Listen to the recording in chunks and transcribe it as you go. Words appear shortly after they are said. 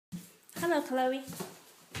Hello, Chloe.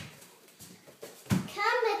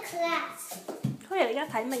 Come class. Chloe 你而家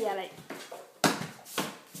睇乜嘢嚟？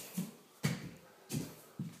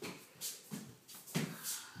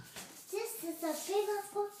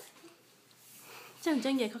中唔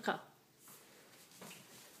中意 Coco？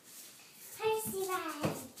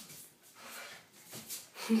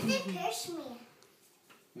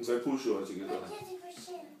 唔使 push 喎，自己都係。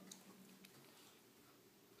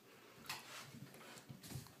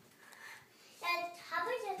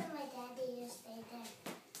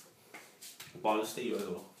我爸都 stay 咗喺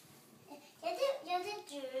度咯。有啲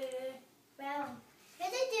住 round， 有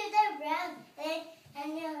啲住得 round，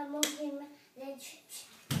 你有冇見咩？你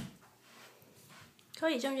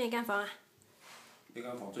Chloe 中唔中意間房啊？呢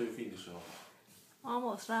間房追 finish 咗。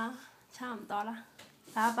Almost 啦，差唔多啦。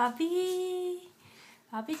爸 B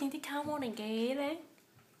整啲卡摩定幾靚。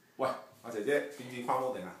喂，阿姐姐點知翻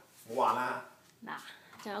屋定啊？唔好玩啦！嗱，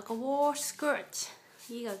仲有個 wall skirt，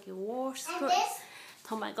 呢個叫 wall skirt，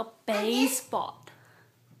 同埋個 baseboard。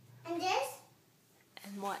 And this?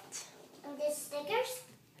 And what? And this stickers?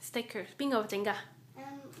 Stickers 邊個整㗎？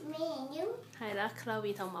 Me and you. 係啦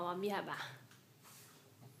 ，Chloe 同媽咪係嘛？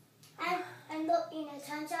 And look in the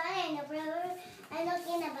sunshine and the river and look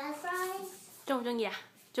in the butterflies. 中唔中意啊？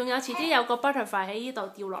仲有遲啲有個 butterfly 喺呢度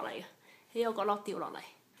掉落嚟嘅，喺個角落掉落嚟。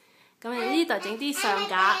咁你呢度整啲相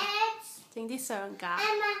架，整啲相架。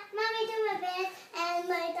And mommy do my bed and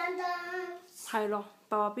my dun-dun. 係咯，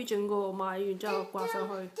爸 B 整個買完之後掛上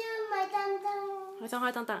去。Do my dun-dun. 你想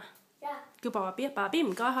開燈燈啊？ Yeah. 叫爸 B 啊，爸 B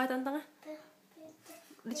唔該開燈燈啊！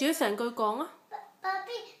你自己成句講啊！爸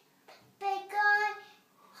B 俾佢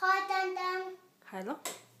開燈燈。係咯。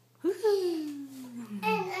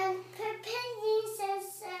And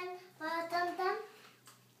princess and 開燈燈。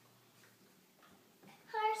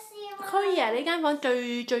Chloe 啊，你間房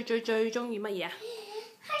最中意乜嘢啊？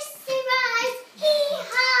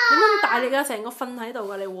你咁大力㗎，成個瞓喺度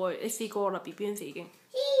㗎，你會？你試過啦 ，BB 嗰陣時已經。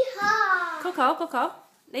Coco，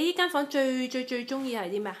你呢間房最中意係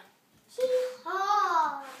啲咩啊？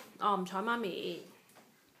哦，唔睬媽咪。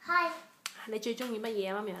係。你最中意乜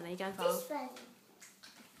嘢啊？媽咪話你呢間房。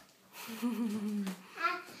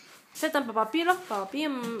即係等爸 B 咯，爸 B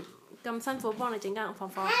咁辛苦幫你整間房。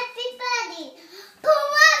Everybody,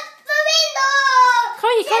 pull up the window. 可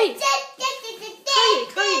以，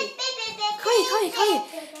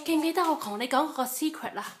記唔記得我同你講個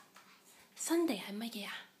secret 啊 ？Sunday 係乜嘢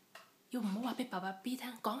啊？要唔好話俾爸 B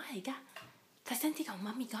聽，講係而家，大聲啲同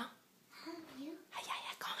媽咪講。係呀，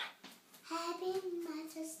講啊。Happy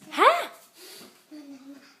Mother's Day. 嚇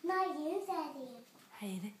 ？Not you, Daddy. 係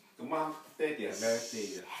咧。咁啱，爹哋係咩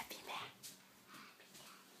day 啊 ？Happy 咩啊？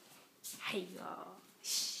係喎，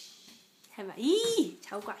係咪？咦，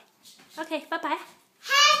醜怪。OK， 拜拜。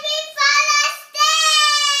Happy Father's Day.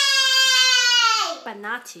 But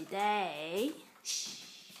not today.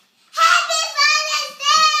 Happy Father's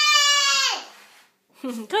Day.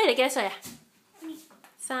 Chloe 你幾多歲啊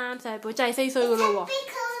？3歲半，就係4歲噶咯喎。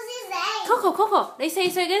Because Coco， 你4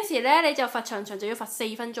歲嗰陣時咧，你就罰長就要罰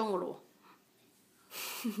4分鐘噶咯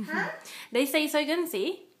喎。你4歲嗰陣時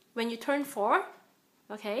 ，when you turn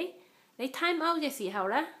 4，OK， 你 time out 嘅時候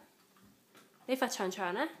咧，你罰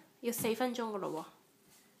長咧要4分鐘噶咯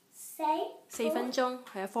喎。4分鐘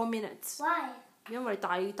係啊，4 minutes。Why？ 因為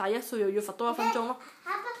大1歲又要罰多1分鐘咯。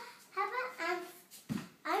How about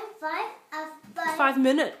I'm 5 5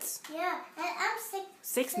 minutes。 Yeah, and I'm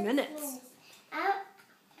 6 minutes。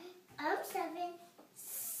 I'm 7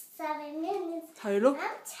 minutes. 係咯。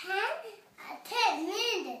I'm 10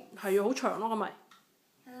 minutes. 係啊，好長咯，咁咪。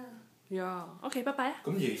呀，OK， 拜拜啊。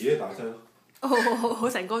咁爺爺大劑咯。好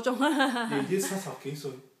成個鐘啊。爺爺70幾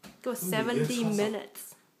歲。嗰個70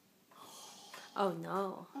 minutes。Oh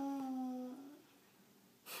no！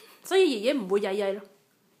 所以爺爺唔會曳咯。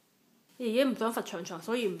爺爺唔想罰長，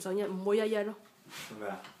所以唔會曳咯。係咪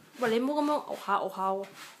啊？喂，你唔好咁樣熬下喎。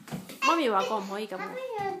媽咪話過唔可以咁嘅。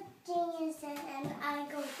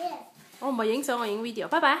我唔係影相，我影 video。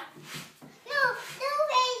拜拜啊。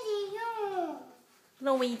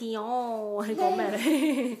No video， 你講咩咧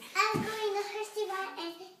I'm going to Hershey Bar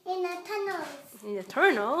in the tunnels. In the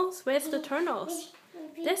tunnels? Where's the tunnels?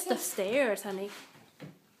 That's the stairs, honey.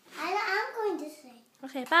 I'm going to say.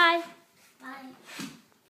 Okay, bye. Bye.